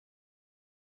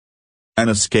An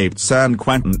escaped San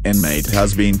Quentin inmate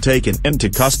has been taken into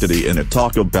custody in a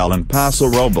Taco Bell in Paso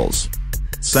Robles.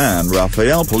 San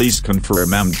Rafael police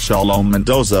confirmed Cholo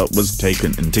Mendoza was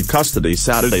taken into custody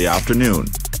Saturday afternoon.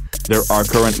 There are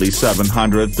currently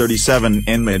 737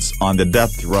 inmates on the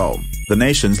death row, the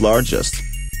nation's largest.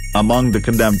 Among the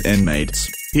condemned inmates,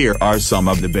 here are some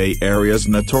of the Bay Area's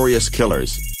notorious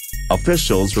killers.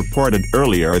 Officials reported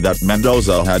earlier that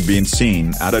Mendoza had been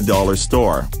seen at a dollar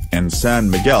store in San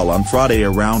Miguel on Friday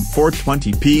around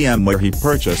 4:20 p.m. where he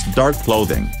purchased dark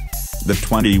clothing. The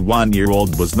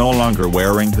 21-year-old was no longer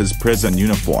wearing his prison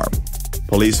uniform.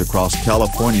 Police across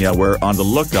California were on the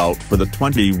lookout for the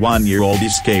 21-year-old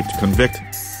escaped convict.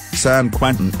 San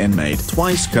Quentin inmate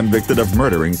twice convicted of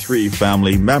murdering 3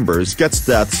 family members gets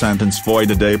death sentence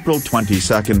voided April 22,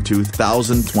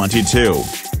 2022.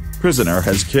 Prisoner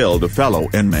has killed a fellow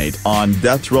inmate on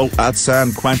death row at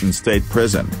San Quentin State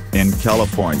Prison, in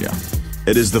California.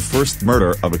 It is the first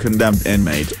murder of a condemned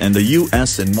inmate in the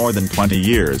U.S. in more than 20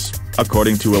 years,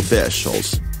 according to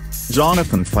officials.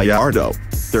 Jonathan Fajardo,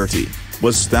 30,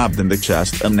 was stabbed in the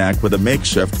chest and neck with a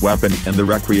makeshift weapon in the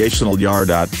recreational yard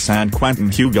at San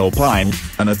Quentin. Hugo Pine,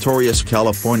 a notorious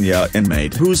California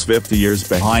inmate whose 50 years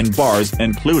behind bars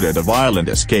included a violent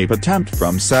escape attempt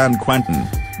from San Quentin,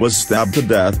 was stabbed to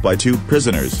death by 2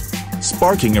 prisoners,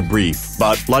 sparking a brief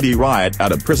but bloody riot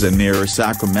at a prison near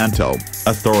Sacramento,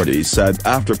 authorities said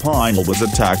after Pine was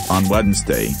attacked on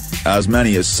Wednesday. As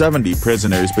many as 70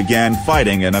 prisoners began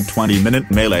fighting in a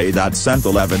 20-minute melee that sent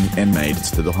 11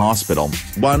 inmates to the hospital,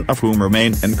 one of whom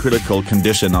remained in critical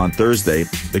condition on Thursday,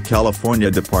 the California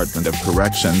Department of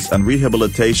Corrections and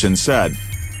Rehabilitation said.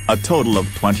 A total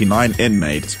of 29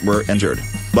 inmates were injured,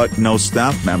 but no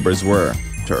staff members were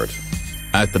hurt.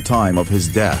 At the time of his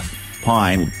death,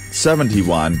 Pine,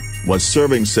 71, was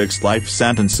serving 6 life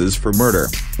sentences for murder,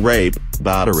 rape,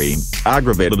 battery,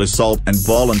 aggravated assault and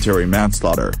voluntary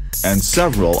manslaughter, and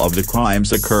several of the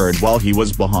crimes occurred while he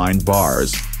was behind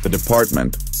bars, the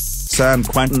department. San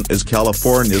Quentin is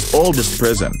California's oldest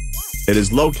prison. It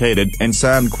is located in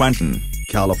San Quentin,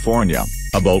 California,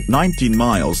 about 19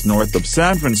 miles north of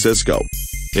San Francisco.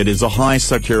 It is a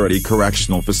high-security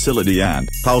correctional facility and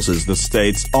houses the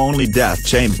state's only death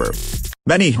chamber.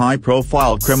 Many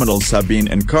high-profile criminals have been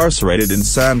incarcerated in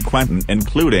San Quentin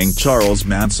including Charles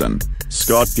Manson,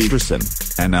 Scott Peterson,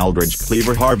 and Eldridge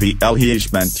Cleaver. Harvey L.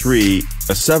 Hirschman III,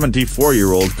 a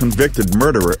 74-year-old convicted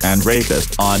murderer and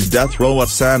rapist on death row at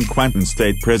San Quentin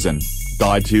State Prison,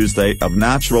 died Tuesday of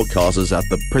natural causes at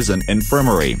the prison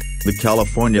infirmary, the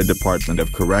California Department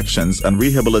of Corrections and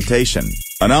Rehabilitation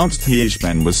announced.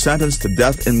 Hirschman was sentenced to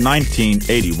death in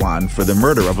 1981 for the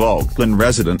murder of Oakland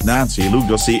resident Nancy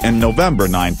Lugosi in November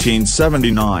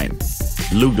 1979.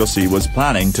 Lugosi was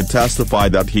planning to testify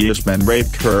that Hirschman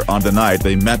raped her on the night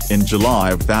they met in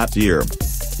July of that year.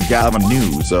 Gavin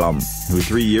Newsom, who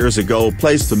 3 years ago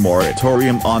placed a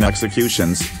moratorium on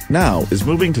executions, now is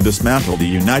moving to dismantle the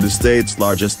United States'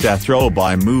 largest death row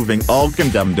by moving all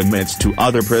condemned inmates to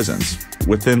other prisons,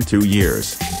 within 2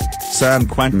 years. San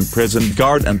Quentin prison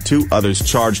guard and 2 others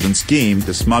charged in scheme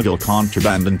to smuggle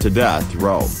contraband into death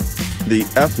row. The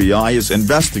FBI is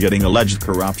investigating alleged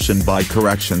corruption by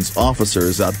corrections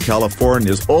officers at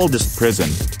California's oldest prison,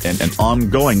 in an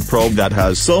ongoing probe that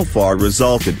has so far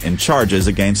resulted in charges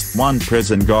against 1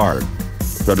 prison guard.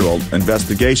 Federal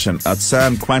investigation at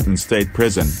San Quentin State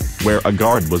Prison, where a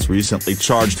guard was recently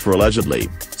charged for allegedly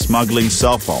smuggling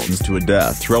cell phones to a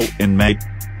death row inmate.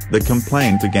 The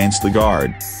complaint against the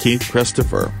guard, Keith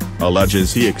Christopher,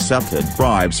 alleges he accepted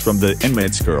bribes from the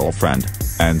inmate's girlfriend,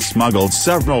 and smuggled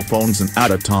several phones in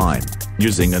at a time,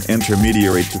 using an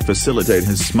intermediary to facilitate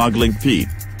his smuggling feat.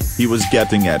 He was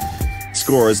getting it.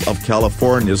 Scores of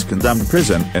California's condemned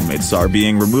prison inmates are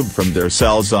being removed from their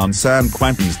cells on San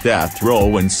Quentin's death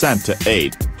row and sent to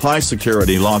 8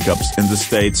 high-security lockups in the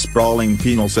state's sprawling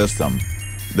penal system.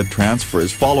 The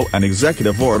transfers follow an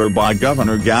executive order by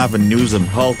Governor Gavin Newsom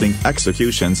halting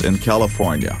executions in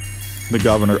California. The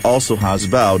governor also has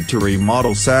vowed to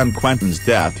remodel San Quentin's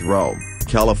death row.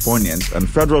 Californians and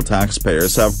federal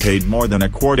taxpayers have paid more than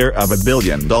 $250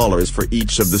 million for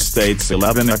each of the state's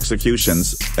 11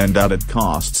 executions, and that it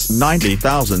costs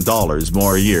 $90,000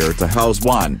 more a year to house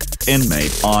 1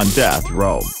 inmate on death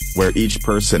row, where each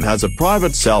person has a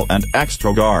private cell and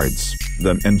extra guards,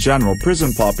 than in general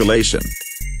prison population.